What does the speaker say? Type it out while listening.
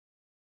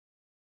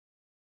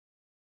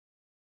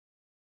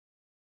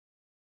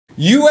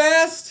You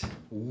asked,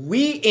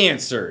 we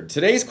answered.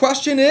 Today's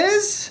question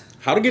is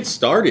how to get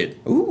started.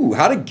 Ooh,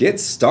 how to get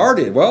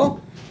started.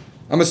 Well,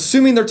 I'm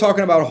assuming they're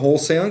talking about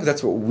wholesaling because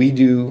that's what we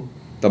do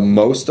the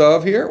most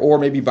of here, or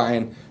maybe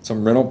buying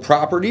some rental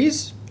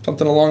properties,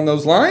 something along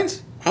those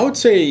lines. I would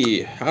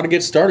say how to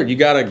get started. You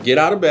got to get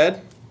out of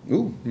bed.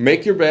 Ooh,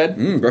 make your bed.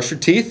 Brush your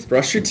teeth.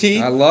 Brush your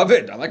teeth. I love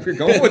it. I like where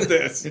you're going with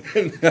this.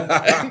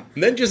 And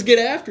then just get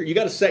after it. You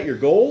got to set your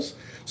goals.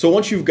 So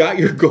once you've got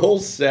your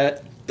goals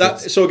set,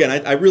 so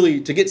again, I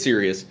really, to get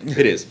serious,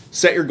 it is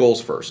set your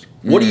goals first.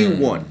 What do you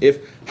want?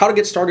 How to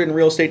get started in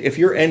real estate, if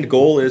your end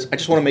goal is, I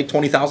just want to make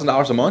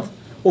 $20,000 a month,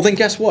 well then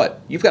guess what?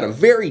 You've got a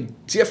very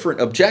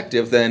different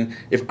objective than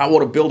if I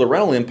want to build a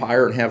rental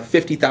empire and have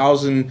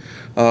 50,000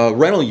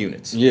 rental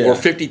units or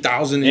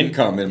 50,000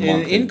 income in a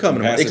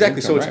month.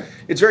 Exactly. So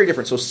it's very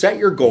different. So set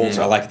your goals.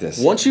 I like this.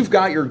 Once you've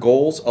got your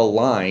goals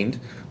aligned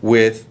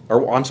with,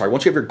 once you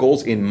have your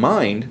goals in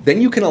mind,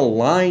 then you can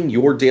align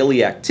your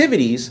daily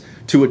activities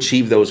to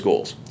achieve those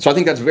goals. So I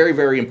think that's very,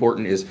 very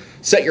important, is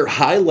set your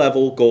high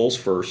level goals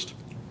first,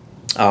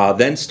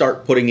 then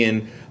start putting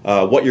in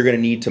what you're going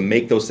to need to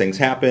make those things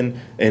happen,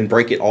 and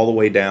break it all the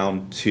way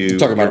down to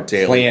your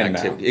daily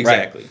activity.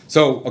 Exactly. Right.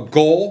 So a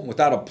goal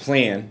without a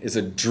plan is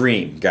a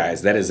dream,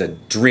 guys. That is a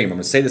dream. I'm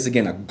going to say this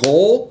again. A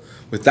goal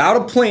without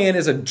a plan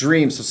is a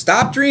dream. So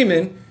stop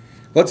dreaming.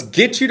 Let's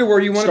get you to where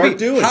you want to be.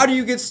 Doing. How do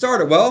you get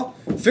started? Well,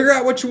 figure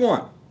out what you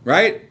want,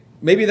 right?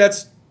 Maybe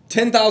that's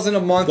 $10,000 a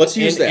month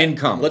in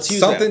income. Let's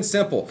use something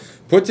simple.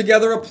 Put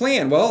together a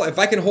plan. Well, if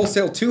I can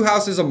wholesale 2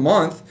 houses a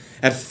month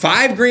at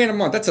 $5 grand a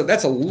month,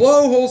 that's a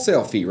low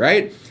wholesale fee,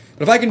 right?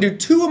 But if I can do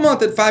 2 a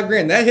month at $5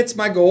 grand, that hits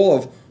my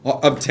goal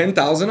of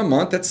 $10,000 a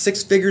month. That's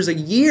 6 figures a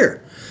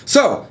year.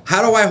 So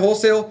how do I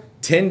wholesale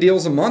 10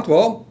 deals a month?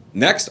 Well,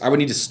 next, I would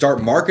need to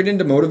start marketing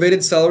to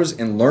motivated sellers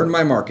and learn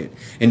my market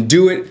and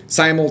do it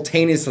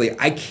simultaneously.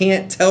 I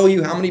can't tell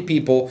you how many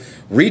people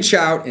reach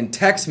out and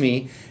text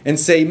me and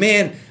say,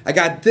 man, I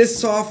got this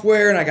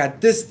software and I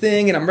got this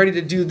thing and I'm ready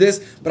to do this,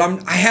 but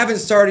I haven't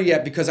started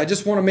yet because I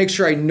just want to make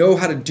sure I know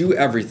how to do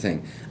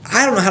everything.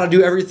 I don't know how to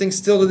do everything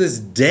still to this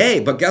day,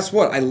 but guess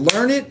what? I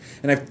learn it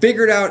and I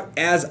figure it out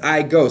as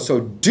I go.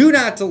 So do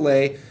not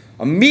delay.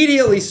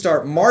 Immediately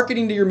start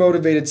marketing to your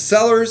motivated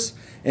sellers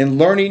and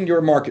learning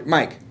your market.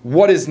 Mike,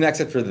 what is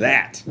next after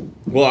that?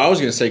 Well, I was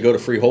going to say go to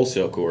free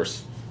wholesale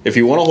course. If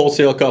you want to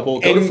wholesale a couple,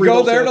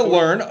 go there to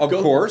learn, of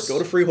course. Go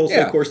to free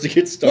wholesale course to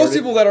get started. Most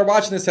people that are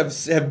watching this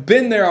have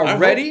been there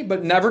already,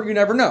 but you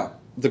never know.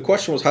 The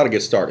question was how to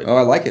get started. Oh,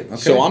 I like it. Okay.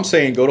 So I'm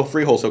saying go to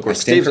free wholesale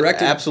course. Dave's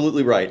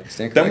absolutely right.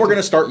 Then we're going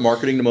to start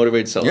marketing to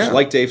motivated sellers. Yeah.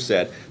 Like Dave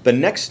said, the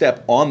next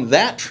step on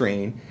that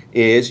train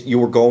is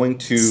you are going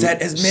to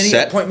set as many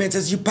appointments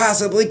as you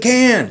possibly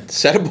can.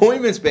 Set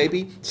appointments,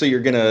 baby. So you're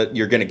gonna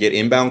get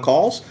inbound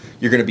calls.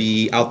 You're gonna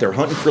be out there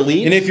hunting for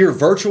leads. And if you're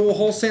virtual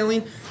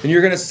wholesaling, then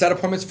you're gonna set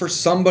appointments for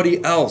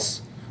somebody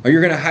else. Or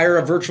you're going to hire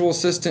a virtual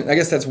assistant. I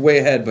guess that's way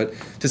ahead, but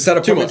to set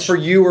appointments for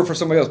you or for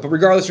somebody else. But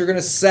regardless, you're going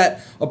to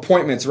set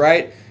appointments,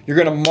 right?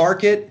 You're going to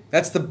market.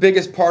 That's the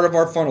biggest part of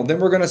our funnel. Then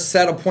we're going to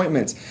set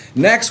appointments.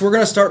 Next, we're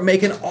going to start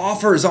making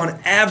offers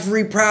on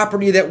every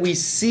property that we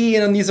see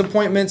in these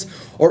appointments,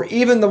 or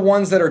even the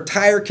ones that are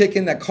tire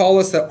kicking that call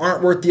us that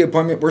aren't worth the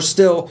appointment. We're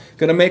still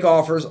going to make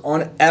offers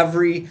on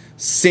every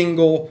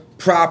single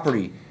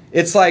property.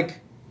 It's like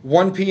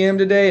 1 p.m.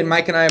 today, and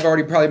Mike and I have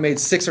already probably made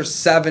 6 or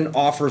 7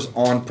 offers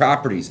on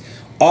properties.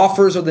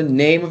 Offers are the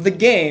name of the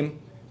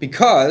game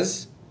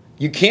because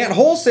you can't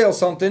wholesale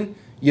something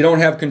you don't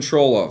have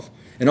control of.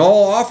 And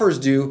all offers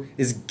do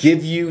is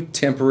give you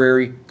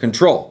temporary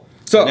control.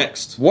 So,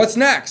 what's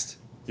next?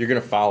 You're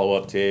going to follow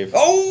up, Dave.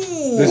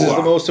 Oh! This is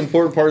the most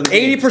important part of the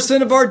game.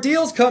 80% of our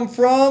deals come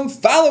from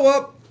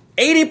follow-up.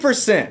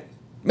 80%.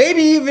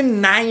 Maybe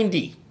even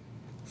 90%.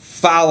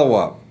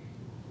 Follow-up.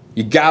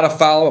 You got to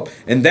follow up,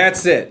 and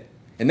that's it.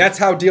 And that's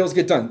how deals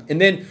get done.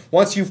 And then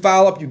once you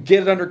follow up, you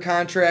get it under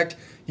contract,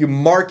 you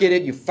market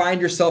it, you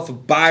find yourself a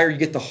buyer, you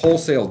get the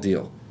wholesale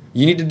deal.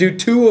 You need to do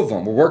 2 of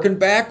them. We're working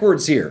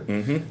backwards here.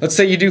 Let's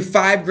say you do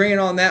 $5 grand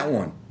on that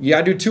one. You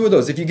got to do 2 of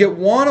those. If you get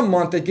 1 a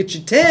month that gets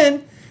you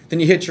 10, then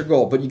you hit your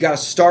goal. But you got to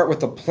start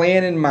with a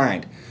plan in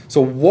mind.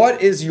 So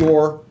what is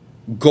your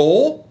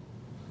goal?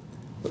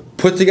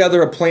 Put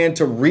together a plan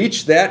to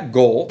reach that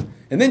goal.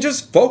 And then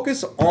just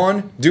focus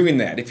on doing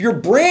that. If you're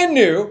brand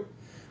new,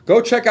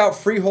 go check out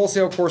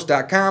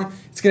freewholesalecourse.com.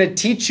 It's going to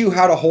teach you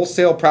how to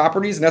wholesale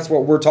properties, and that's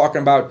what we're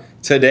talking about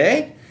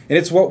today. And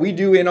it's what we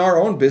do in our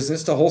own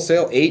business to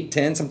wholesale 8,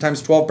 10,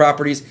 sometimes 12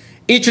 properties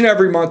each and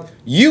every month.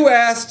 You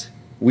asked,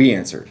 we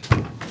answered.